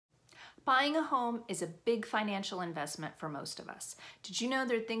Buying a home is a big financial investment for most of us. Did you know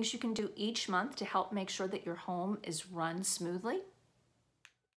there are things you can do each month to help make sure that your home is run smoothly?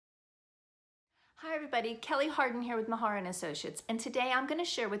 Hi everybody, Kelly Harden here with Mihara Associates, and today I'm going to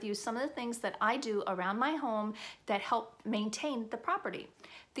share with you some of the things that I do around my home that help maintain the property.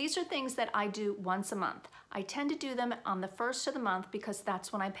 These are things that I do once a month. I tend to do them on the first of the month because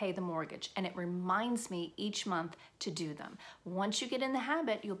that's when I pay the mortgage, and it reminds me each month to do them. Once you get in the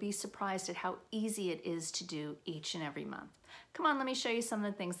habit, you'll be surprised at how easy it is to do each and every month. Come on, let me show you some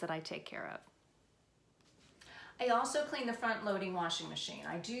of the things that I take care of. I also clean the front loading washing machine.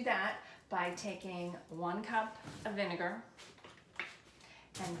 I do that by taking 1 cup of vinegar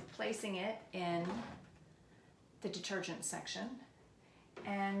and placing it in the detergent section,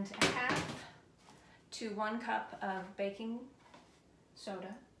 and 1/2 to 1 cup of baking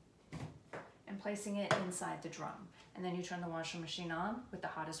soda and placing it inside the drum. And then you turn the washing machine on with the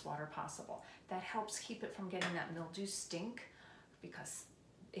hottest water possible. That helps keep it from getting that mildew stink because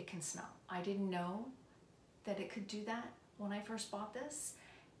it can smell. I didn't know that it could do that when I first bought this,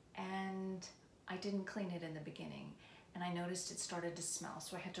 and I didn't clean it in the beginning, and I noticed it started to smell,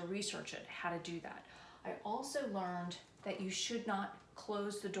 so I had to research it, how to do that. I also learned that you should not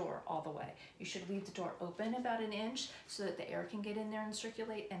close the door all the way. You should leave the door open about 1 inch so that the air can get in there and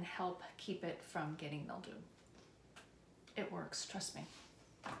circulate and help keep it from getting mildew. It works, trust me.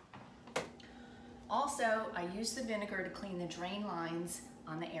 Also, I use the vinegar to clean the drain lines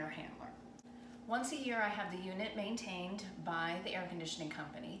on the air handler. Once a year, I have the unit maintained by the air conditioning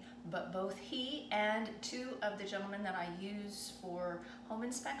company, but both he and 2 of the gentlemen that I use for home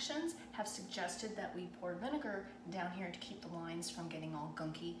inspections have suggested that we pour vinegar down here to keep the lines from getting all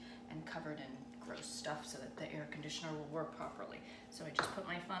gunky and covered in gross stuff so that the air conditioner will work properly. So I just put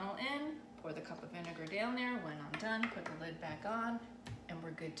my funnel in, pour the cup of vinegar down there. When I'm done, put the lid back on, and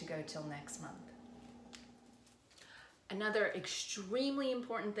we're good to go till next month. Another extremely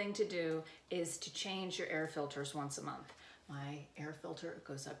important thing to do is to change your air filters once a month. My air filter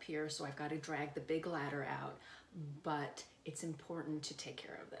goes up here, so I've got to drag the big ladder out, but it's important to take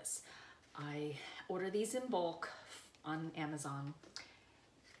care of this. I order these in bulk on Amazon.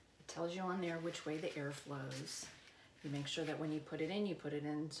 It tells you on there which way the air flows. You make sure that when you put it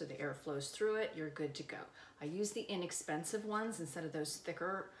in so the air flows through it, you're good to go. I use the inexpensive ones instead of those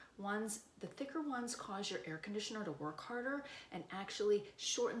thicker ones. The thicker ones cause your air conditioner to work harder and actually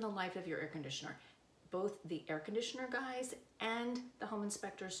shorten the life of your air conditioner. Both the air conditioner guys and the home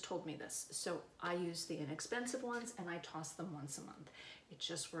inspectors told me this. So I use the inexpensive ones and I toss them once a month. It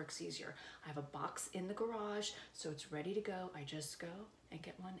just works easier. I have a box in the garage, so it's ready to go. I just go and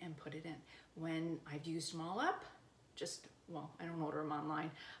get one and put it in. When I've used them all up, I don't order them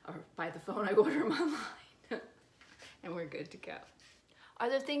online or by the phone, I order them online and we're good to go. Are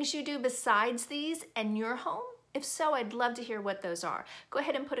there things you do besides these in your home? If so, I'd love to hear what those are. Go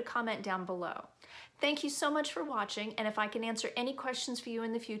ahead and put a comment down below. Thank you so much for watching, and if I can answer any questions for you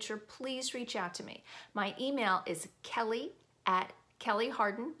in the future, please reach out to me. My email is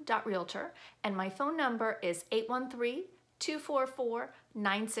kelly@kellyharden.realtor, and my phone number is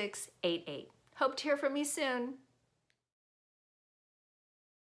 813-244-9688. Hope to hear from you soon.